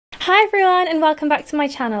Hi everyone and welcome back to my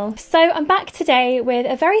channel. So I'm back today with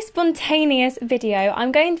a very spontaneous video.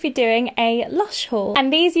 I'm going to be doing a LUSH haul,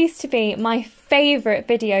 and these used to be my favourite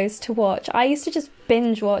videos to watch. I used to just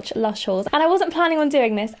binge watch LUSH hauls and I wasn't planning on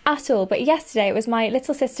doing this at all, but yesterday it was my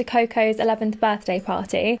little sister Coco's 11th birthday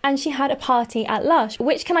party and she had a party at LUSH,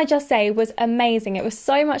 which can I just say was amazing. It was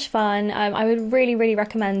so much fun. I would really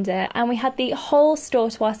recommend it, and we had the whole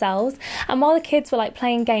store to ourselves, and while the kids were like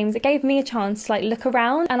playing games it gave me a chance to like look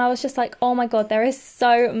around, and I was just like, oh my god, there is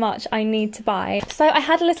so much I need to buy. So I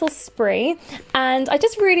had a little spree and I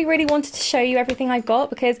just really wanted to show you everything I got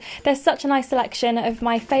because there's such a nice selection of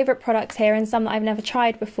my favourite products here and some that I've never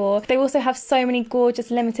tried before. They also have so many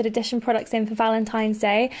gorgeous limited edition products in for Valentine's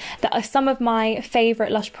Day that are some of my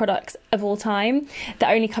favourite LUSH products of all time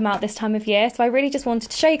that only come out this time of year. So I really just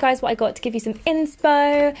wanted to show you guys what I got to give you some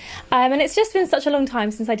inspo, and it's just been such a long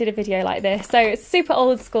time since I did a video like this, so it's super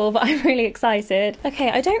old school, but I'm really excited.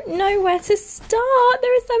 Okay, I don't know where to start.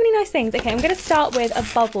 There are so many nice things. Okay, I'm going to start with a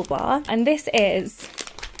bubble bar, and this is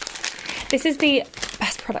the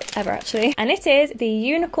best product ever actually, and it is the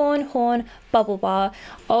Unicorn Horn bubble bar.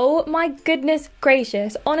 Oh my goodness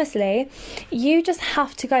gracious, honestly you just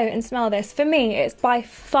have to go and smell this. For me it's by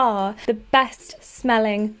far the best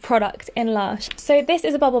smelling product in LUSH. So this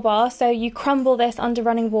is a bubble bar, so you crumble this under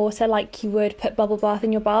running water like you would put bubble bath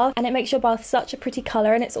in your bath, and it makes your bath such a pretty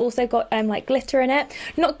colour, and it's also got like glitter in it.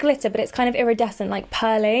 Not glitter, but it's kind of iridescent, like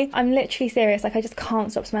pearly. I'm literally serious, like I just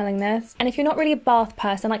can't stop smelling this. And if you're not really a bath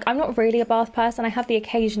person, like I'm not really a bath person, I have the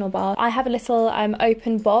occasional bath. I have a little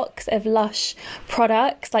open box of LUSH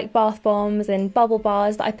products like bath bombs and bubble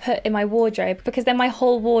bars that I put in my wardrobe, because then my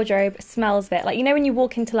whole wardrobe smells of it. Like, you know when you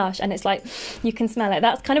walk into LUSH and it's like you can smell it?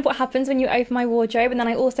 That's kind of what happens when you open my wardrobe. And then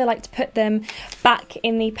I also like to put them back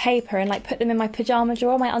in the paper and like put them in my pyjama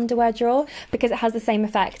drawer, my underwear drawer, because it has the same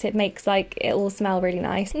effect. It makes like it all smell really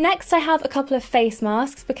nice. Next I have a couple of face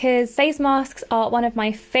masks, because face masks are one of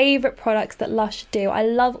my favourite products that LUSH do. I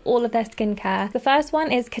love all of their skincare. The first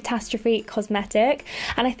one is Catastrophe Cosmetic,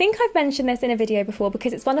 and I think I've mentioned this in a video before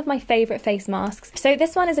because it's one of my favourite face masks. So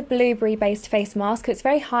this one is a blueberry based face mask. It's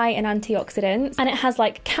very high in antioxidants, and it has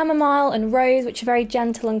like chamomile and rose, which are very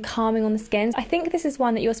gentle and calming on the skin. I think this is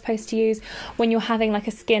one that you're supposed to use when you're having like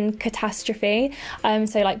a skin catastrophe,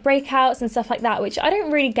 so like breakouts and stuff like that, which I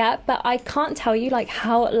don't really get, but I can't tell you like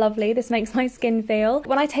how lovely this makes my skin feel.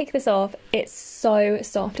 When I take this off, it's so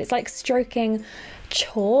soft. It's like stroking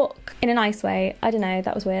chalk in a nice way. I don't know,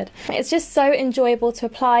 that was weird. It's just so enjoyable to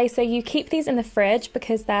apply. So you keep these in the fridge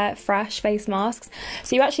because they're fresh face masks,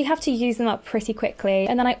 so you actually have to use them up pretty quickly.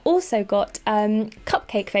 And then I also got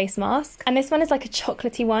Cupcake Face Mask, and this one is like a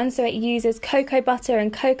chocolatey one, so it uses cocoa butter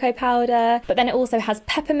and cocoa powder, but then it also has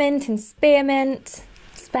peppermint and spearmint.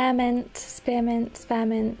 Spearmint.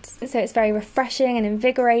 So it's very refreshing and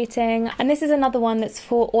invigorating. And this is another one that's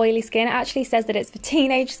for oily skin. It actually says that it's for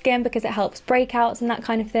teenage skin because it helps breakouts and that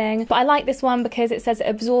kind of thing. But I like this one because it says it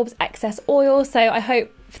absorbs excess oil, so I hope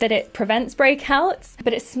that it prevents breakouts.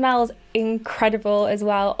 But it smells incredible as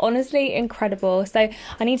well, honestly incredible. So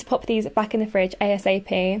I need to pop these back in the fridge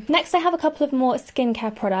ASAP. Next I have a couple of more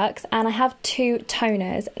skincare products, and I have two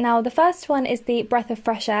toners. Now the first one is the Breath of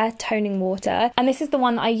Fresh Air toning water, and this is the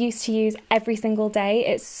one that I used to use every single day.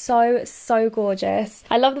 It's so gorgeous.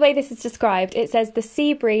 I love the way this is described. It says the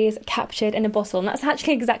sea breeze captured in a bottle, and that's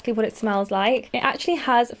actually exactly what it smells like. It actually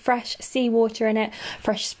has fresh seawater in it,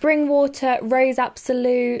 fresh spring water, rose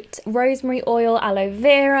absolute, rosemary oil, aloe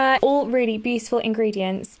vera, all really beautiful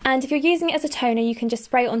ingredients. And if you're using it as a toner, you can just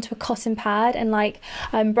spray it onto a cotton pad and like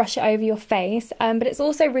brush it over your face, but it's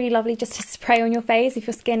also really lovely just to spray on your face if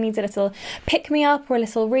your skin needs a little pick-me-up or a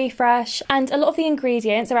little refresh. And a lot of the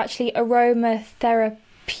ingredients are actually aromatherapeutic.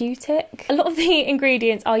 A lot of the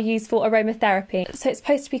ingredients are used for aromatherapy, so it's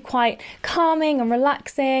supposed to be quite calming and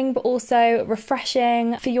relaxing, but also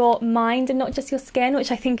refreshing for your mind and not just your skin, which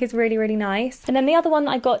I think is really nice. And then the other one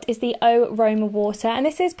that I got is the Eau De Roma water, and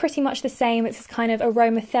this is pretty much the same. It's this kind of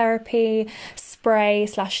aromatherapy spray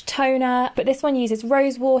slash toner, but this one uses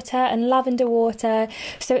rose water and lavender water,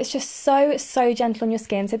 so it's just so gentle on your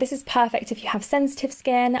skin. So this is perfect if you have sensitive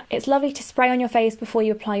skin. It's lovely to spray on your face before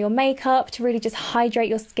you apply your makeup to really just hydrate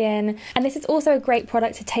your skin. And this is also a great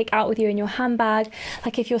product to take out with you in your handbag,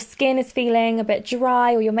 like if your skin is feeling a bit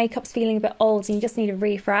dry or your makeup's feeling a bit old and you just need a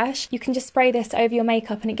refresh, you can just spray this over your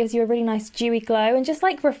makeup and it gives you a really nice dewy glow and just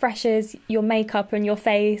like refreshes your makeup and your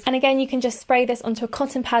face. And again, you can just spray this onto a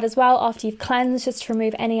cotton pad as well after you've cleansed cleanse, just to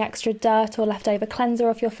remove any extra dirt or leftover cleanser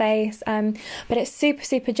off your face, but it's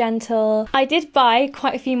super gentle. I did buy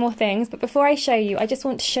quite a few more things, but before I show you, I just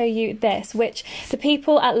want to show you this, which the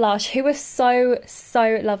people at LUSH, who were so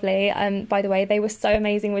lovely, by the way, they were so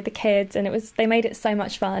amazing with the kids, and they made it so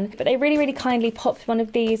much fun, but they really kindly popped one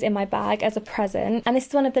of these in my bag as a present. And this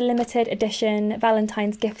is one of the limited edition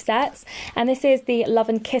Valentine's gift sets, and this is the Love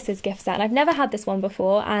and Kisses gift set, and I've never had this one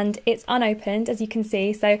before, and it's unopened, as you can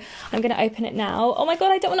see, so I'm going to open it now. Oh my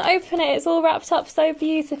god, I don't want to open it, it's all wrapped up so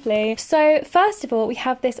beautifully. So first of all, we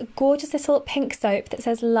have this gorgeous little pink soap that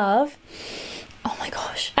says love. Oh my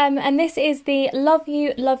gosh. And this is the Love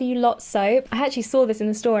You Lot soap. I actually saw this in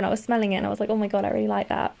the store and I was smelling it and I was like, oh my god, I really like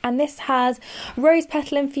that. And this has rose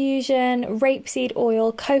petal infusion, rapeseed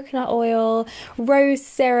oil, coconut oil, rose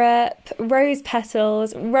syrup, rose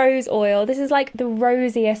petals, rose oil. This is like the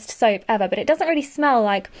rosiest soap ever, but it doesn't really smell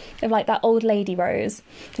like that old lady rose.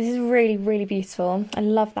 This is really beautiful. I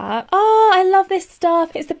love that. Oh, I love this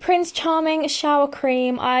stuff. It's the Prince Charming shower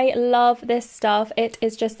cream. I love this stuff. It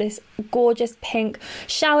is just this gorgeous pink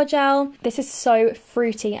shower gel. This is so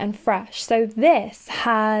fruity and fresh. So this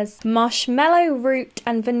has marshmallow root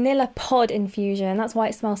and vanilla pod infusion. That's why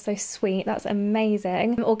it smells so sweet. That's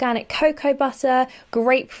amazing. Organic cocoa butter,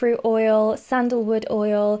 grapefruit oil, sandalwood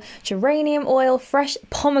oil, geranium oil, fresh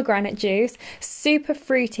pomegranate juice. Super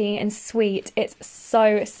fruity and sweet. It's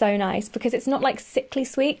so nice because it's not like sickly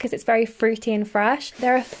sweet, because it's very fruity and fresh.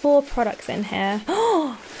 There are 4 products in here.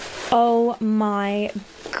 Oh my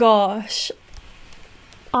gosh.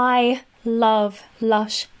 I love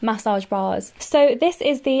LUSH massage bars. So this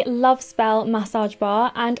is the Love Spell massage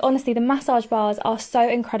bar, and honestly the massage bars are so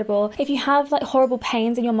incredible. If you have like horrible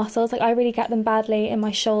pains in your muscles, like I really get them badly in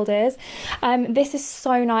my shoulders, this is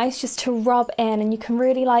so nice just to rub in, and you can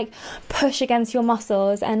really like push against your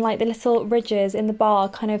muscles, and like the little ridges in the bar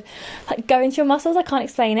kind of like go into your muscles. I can't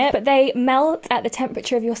explain it, but they melt at the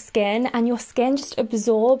temperature of your skin, and your skin just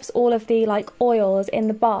absorbs all of the like oils in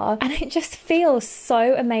the bar, and it just feels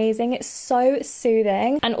so amazing. It's so soothing.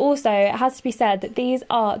 And also it has to be said that these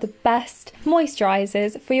are the best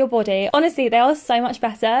moisturizers for your body. Honestly, they are so much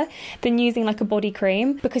better than using like a body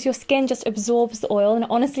cream, because your skin just absorbs the oil and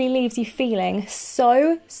it honestly leaves you feeling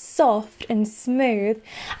so soft and smooth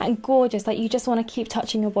and gorgeous, like you just want to keep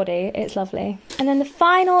touching your body. It's lovely. And then the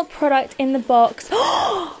final product in the box.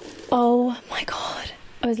 Oh my god,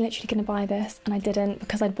 I was literally going to buy this and I didn't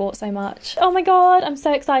because I'd bought so much. Oh my god, I'm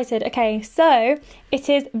so excited. Okay, so it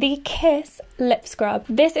is the Kiss lip scrub.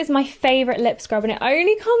 This is my favourite lip scrub, and it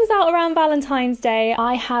only comes out around Valentine's Day.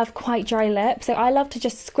 I have quite dry lips, so I love to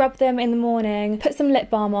just scrub them in the morning, put some lip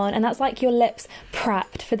balm on, and that's like your lips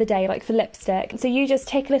prepped for the day, like for lipstick. So you just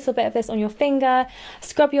take a little bit of this on your finger,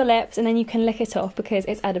 scrub your lips, and then you can lick it off because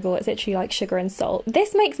it's edible. It's literally like sugar and salt.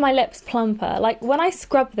 This makes my lips plumper. Like when I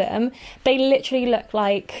scrub them, they literally look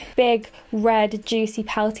like big, red, juicy,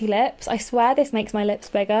 pouty lips. I swear this makes my lips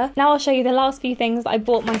bigger. Now I'll show you the last few things that I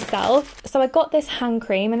bought myself. So I got this hand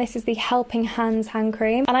cream, and this is the Helping Hands hand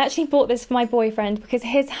cream, and I actually bought this for my boyfriend because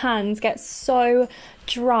his hands get so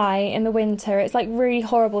dry in the winter. It's like really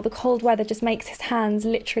horrible. The cold weather just makes his hands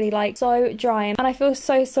literally like so dry, and I feel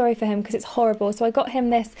so sorry for him because it's horrible. So I got him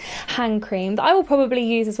this hand cream that I will probably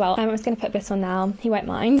use as well. I'm just going to put this on now. He won't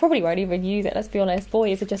mind. Probably won't even use it, let's be honest.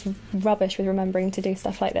 Boys are just rubbish with remembering to do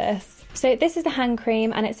stuff like this. So this is the hand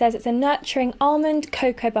cream, and it says it's a nurturing almond,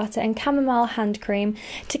 cocoa butter and chamomile hand cream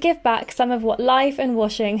to give back some of what life and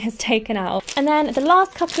washing has taken out. And then the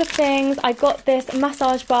last couple of things, I got this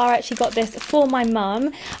massage bar. I actually got this for my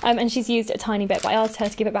mum, and she's used it a tiny bit, but I asked her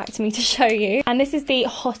to give it back to me to show you. And this is the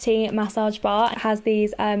Hottie Massage Bar. It has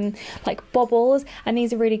these like bobbles, and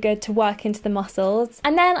these are really good to work into the muscles.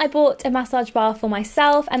 And then I bought a massage bar for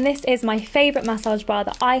myself, and this is my favourite massage bar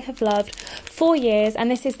that I have loved for years,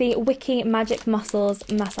 and this is the Wicca Magic Muscles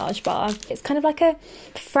massage bar. It's kind of like a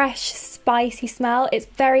fresh, spicy smell. It's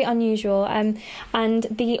very unusual, and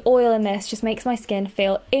the oil in this just makes my skin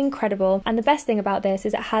feel incredible. And the best thing about this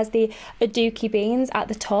is it has the aduki beans at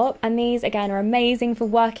the top, and these again are amazing for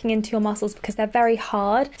working into your muscles because they're very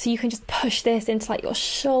hard, so you can just push this into like your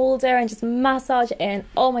shoulder and just massage it in.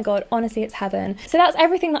 Oh my god, honestly, it's heaven. So that's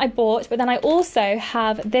everything that I bought, but then I also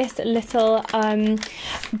have this little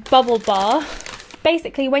bubble bar.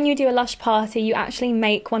 Basically, when you do a LUSH party, you actually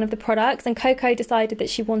make one of the products, and Coco decided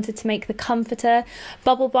that she wanted to make the Comforter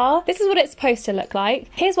bubble bar. This is what it's supposed to look like.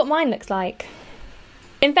 Here's what mine looks like.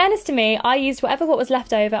 In fairness to me, I used what was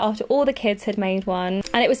left over after all the kids had made one,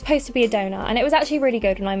 and it was supposed to be a donut, and it was actually really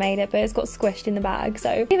good when I made it, but it's got squished in the bag,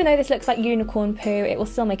 so even though this looks like unicorn poo, it will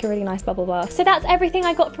still make a really nice bubble bath. So that's everything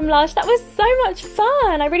I got from Lush. That was so much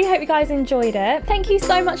fun. I really hope you guys enjoyed it. Thank you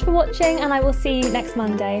so much for watching, and I will see you next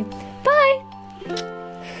Monday. Bye!